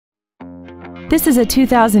This is a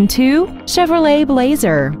 2002 Chevrolet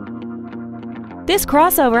Blazer. This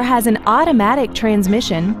crossover has an automatic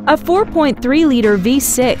transmission, a 4.3-liter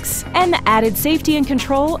V6, and the added safety and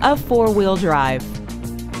control of four-wheel drive.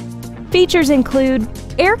 Features include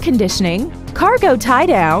air conditioning, cargo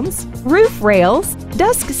tie-downs, roof rails,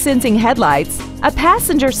 dusk-sensing headlights, a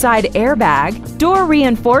passenger side airbag, door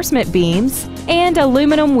reinforcement beams, and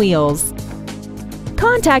aluminum wheels.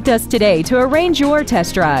 Contact us today to arrange your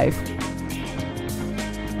test drive.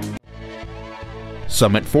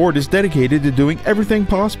 Summit Ford is dedicated to doing everything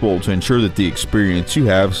possible to ensure that the experience you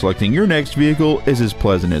have selecting your next vehicle is as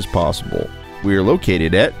pleasant as possible. We are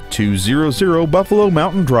located at 200 Buffalo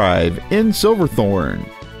Mountain Drive in Silverthorne.